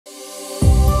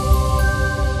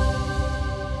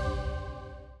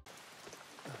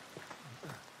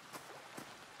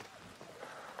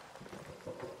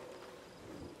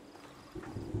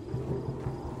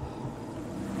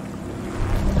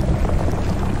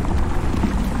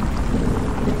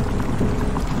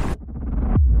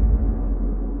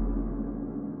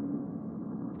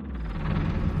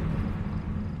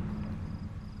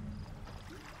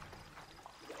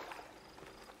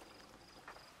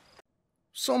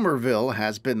Somerville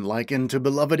has been likened to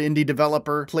beloved indie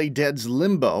developer Playdead's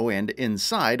Limbo and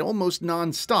Inside almost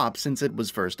non-stop since it was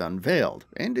first unveiled,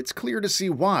 and it's clear to see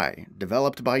why.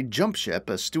 Developed by Jumpship,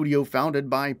 a studio founded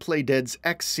by Playdead's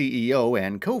ex-CEO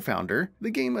and co-founder, the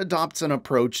game adopts an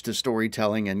approach to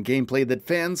storytelling and gameplay that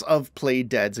fans of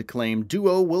Playdead's acclaimed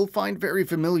duo will find very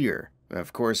familiar.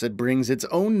 Of course, it brings its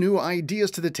own new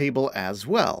ideas to the table as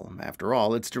well. After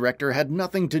all, its director had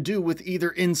nothing to do with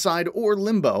either Inside or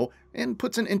Limbo, and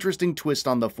puts an interesting twist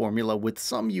on the formula with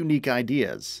some unique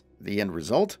ideas. The end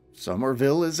result?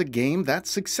 Somerville is a game that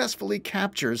successfully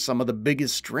captures some of the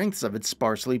biggest strengths of its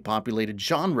sparsely populated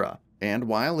genre. And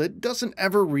while it doesn't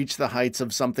ever reach the heights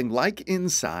of something like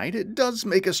Inside, it does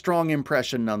make a strong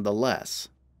impression nonetheless.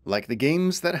 Like the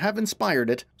games that have inspired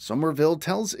it, Somerville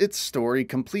tells its story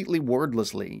completely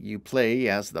wordlessly. You play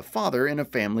as the father in a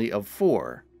family of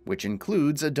 4, which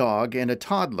includes a dog and a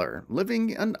toddler,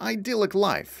 living an idyllic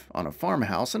life on a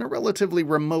farmhouse in a relatively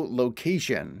remote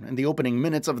location. In the opening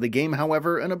minutes of the game,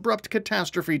 however, an abrupt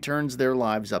catastrophe turns their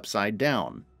lives upside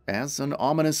down, as an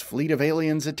ominous fleet of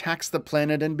aliens attacks the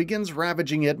planet and begins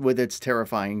ravaging it with its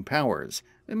terrifying powers.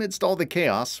 Amidst all the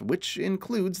chaos, which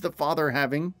includes the father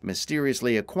having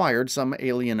mysteriously acquired some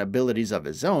alien abilities of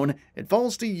his own, it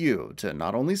falls to you to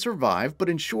not only survive, but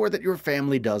ensure that your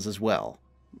family does as well.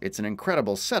 It's an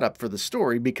incredible setup for the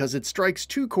story because it strikes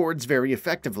 2 chords very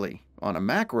effectively. On a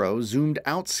macro,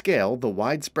 zoomed-out scale, the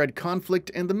widespread conflict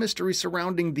and the mystery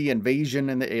surrounding the invasion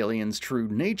and the aliens' true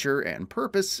nature and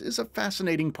purpose is a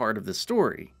fascinating part of the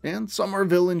story, and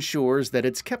Somerville ensures that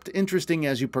it's kept interesting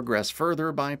as you progress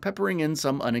further by peppering in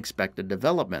some unexpected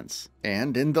developments.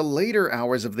 And in the later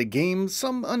hours of the game,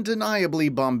 some undeniably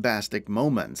bombastic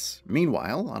moments.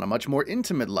 Meanwhile, on a much more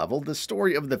intimate level, the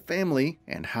story of the family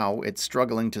and how it's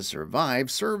struggling to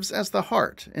survive serves as the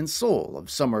heart and soul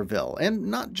of Somerville, and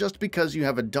not just because you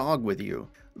have a dog with you,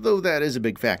 though that is a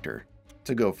big factor.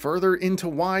 To go further into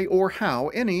why or how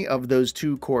any of those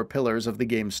 2 core pillars of the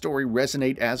game's story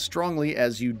resonate as strongly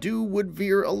as you do would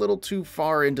veer a little too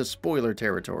far into spoiler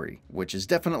territory, which is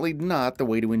definitely not the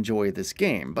way to enjoy this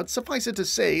game, but suffice it to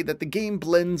say that the game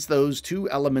blends those 2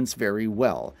 elements very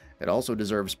well. It also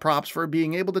deserves props for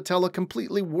being able to tell a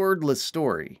completely wordless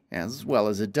story, as well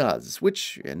as it does,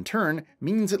 which, in turn,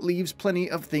 means it leaves plenty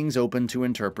of things open to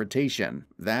interpretation.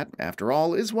 That, after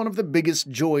all, is one of the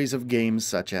biggest joys of games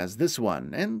such as this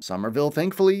one, and Somerville,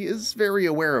 thankfully, is very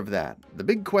aware of that. The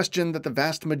big question that the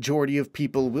vast majority of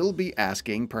people will be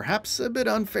asking, perhaps a bit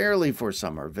unfairly for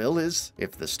Somerville, is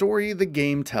if the story the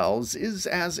game tells is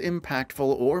as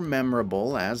impactful or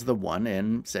memorable as the one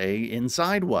in, say,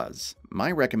 Inside was. My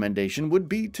recommendation would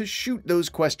be to shoot those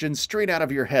questions straight out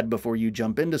of your head before you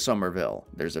jump into Somerville.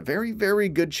 There's a very, very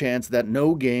good chance that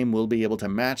no game will be able to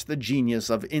match the genius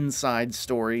of Inside's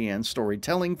story and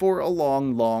storytelling for a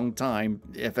long, long time,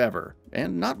 if ever.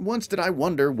 And not once did I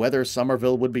wonder whether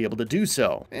Somerville would be able to do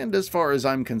so, and as far as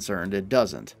I'm concerned, it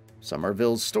doesn't.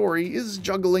 Somerville's story is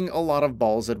juggling a lot of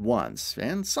balls at once,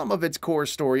 and some of its core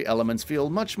story elements feel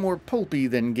much more pulpy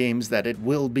than games that it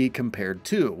will be compared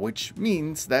to, which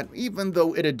means that even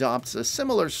though it adopts a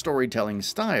similar storytelling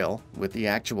style, with the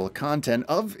actual content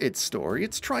of its story,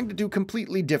 it's trying to do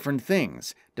completely different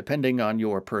things. Depending on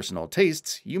your personal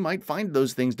tastes, you might find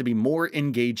those things to be more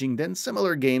engaging than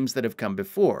similar games that have come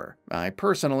before. I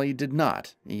personally did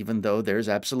not, even though there's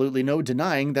absolutely no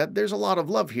denying that there's a lot of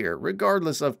love here,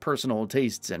 regardless of personal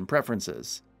tastes and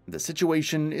preferences. The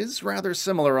situation is rather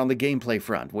similar on the gameplay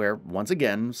front, where, once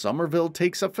again, Somerville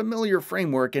takes a familiar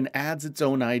framework and adds its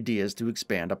own ideas to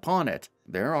expand upon it.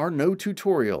 There are no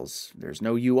tutorials, there's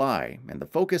no UI, and the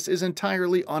focus is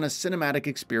entirely on a cinematic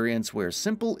experience where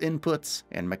simple inputs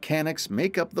and mechanics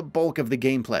make up the bulk of the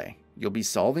gameplay. You'll be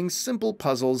solving simple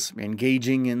puzzles,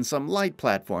 engaging in some light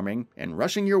platforming, and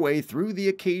rushing your way through the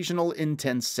occasional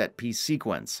intense set-piece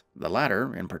sequence. The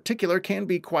latter, in particular, can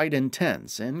be quite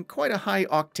intense, in quite a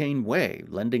high-octane way,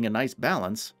 lending a nice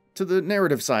balance to the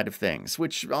narrative side of things,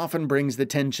 which often brings the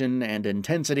tension and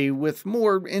intensity with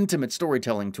more intimate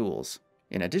storytelling tools.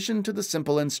 In addition to the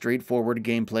simple and straightforward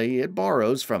gameplay it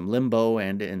borrows from Limbo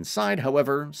and Inside,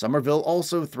 however, Somerville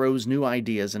also throws new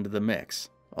ideas into the mix.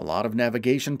 A lot of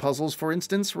navigation puzzles, for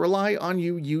instance, rely on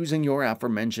you using your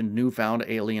aforementioned newfound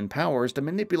alien powers to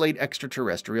manipulate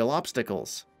extraterrestrial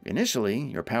obstacles. Initially,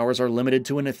 your powers are limited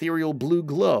to an ethereal blue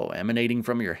glow emanating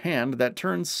from your hand that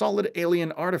turns solid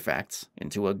alien artifacts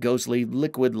into a ghostly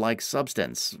liquid-like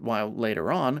substance, while later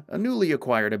on, a newly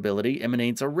acquired ability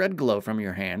emanates a red glow from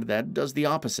your hand that does the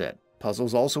opposite.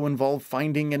 Puzzles also involve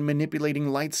finding and manipulating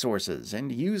light sources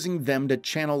and using them to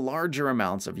channel larger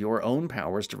amounts of your own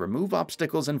powers to remove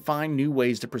obstacles and find new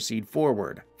ways to proceed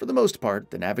forward. For the most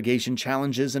part, the navigation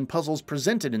challenges and puzzles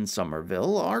presented in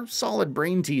Somerville are solid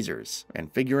brain teasers,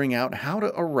 and figuring out how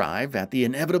to arrive at the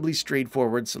inevitably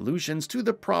straightforward solutions to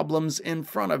the problems in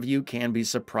front of you can be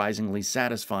surprisingly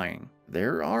satisfying.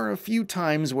 There are a few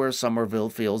times where Somerville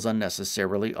feels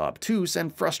unnecessarily obtuse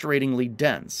and frustratingly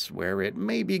dense, where it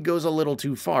maybe goes a little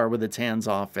too far with its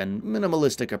hands-off and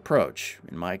minimalistic approach.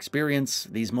 In my experience,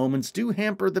 these moments do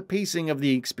hamper the pacing of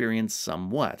the experience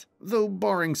somewhat. Though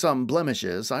barring some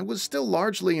blemishes, I was still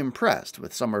largely impressed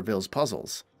with Somerville's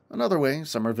puzzles. Another way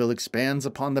Somerville expands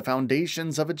upon the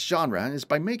foundations of its genre is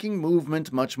by making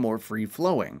movement much more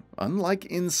free-flowing. Unlike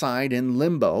Inside and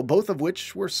Limbo, both of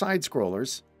which were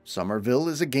side-scrollers, Somerville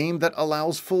is a game that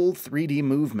allows full 3D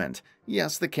movement.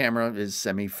 Yes, the camera is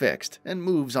semi-fixed and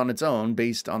moves on its own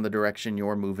based on the direction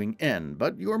you're moving in,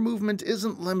 but your movement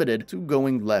isn't limited to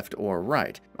going left or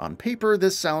right. On paper,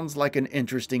 this sounds like an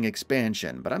interesting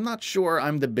expansion, but I'm not sure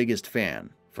I'm the biggest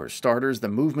fan. For starters, the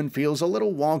movement feels a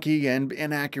little wonky and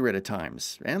inaccurate at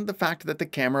times, and the fact that the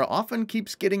camera often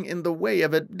keeps getting in the way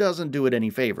of it doesn't do it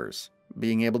any favors.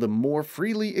 Being able to more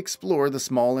freely explore the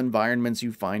small environments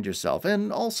you find yourself in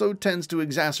also tends to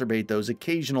exacerbate those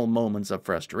occasional moments of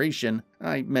frustration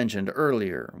I mentioned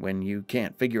earlier, when you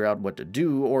can't figure out what to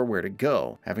do or where to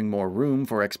go. Having more room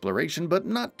for exploration but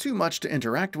not too much to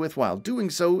interact with while doing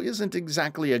so isn't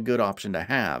exactly a good option to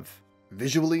have.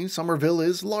 Visually, Somerville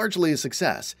is largely a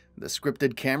success. The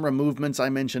scripted camera movements I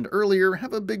mentioned earlier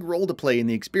have a big role to play in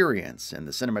the experience, and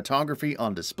the cinematography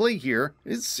on display here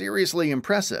is seriously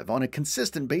impressive on a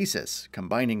consistent basis,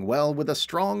 combining well with a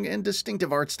strong and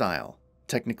distinctive art style.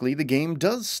 Technically, the game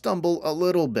does stumble a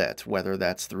little bit, whether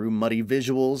that's through muddy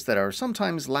visuals that are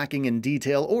sometimes lacking in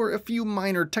detail or a few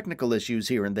minor technical issues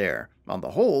here and there. On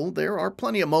the whole, there are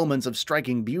plenty of moments of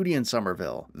striking beauty in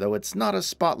Somerville, though it's not a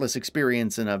spotless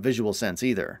experience in a visual sense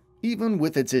either. Even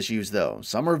with its issues though,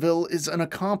 Somerville is an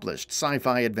accomplished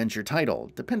sci-fi adventure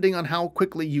title. Depending on how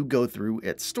quickly you go through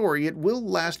its story, it will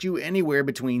last you anywhere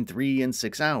between 3 and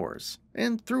 6 hours.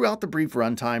 And throughout the brief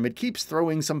runtime, it keeps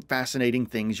throwing some fascinating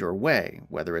things your way,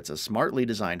 whether it's a smartly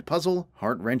designed puzzle,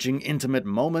 heart-wrenching intimate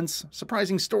moments,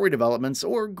 surprising story developments,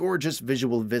 or gorgeous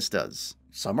visual vistas.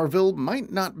 Somerville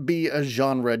might not be a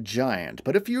genre giant,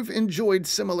 but if you've enjoyed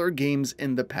similar games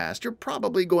in the past, you're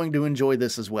probably going to enjoy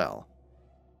this as well.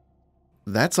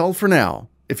 That's all for now.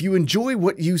 If you enjoy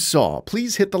what you saw,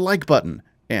 please hit the like button.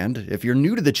 And if you're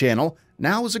new to the channel,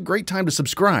 now is a great time to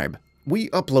subscribe. We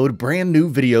upload brand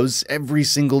new videos every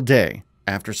single day.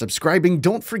 After subscribing,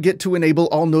 don't forget to enable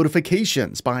all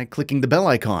notifications by clicking the bell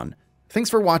icon. Thanks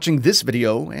for watching this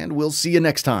video, and we'll see you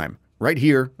next time, right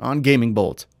here on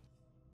GamingBolt.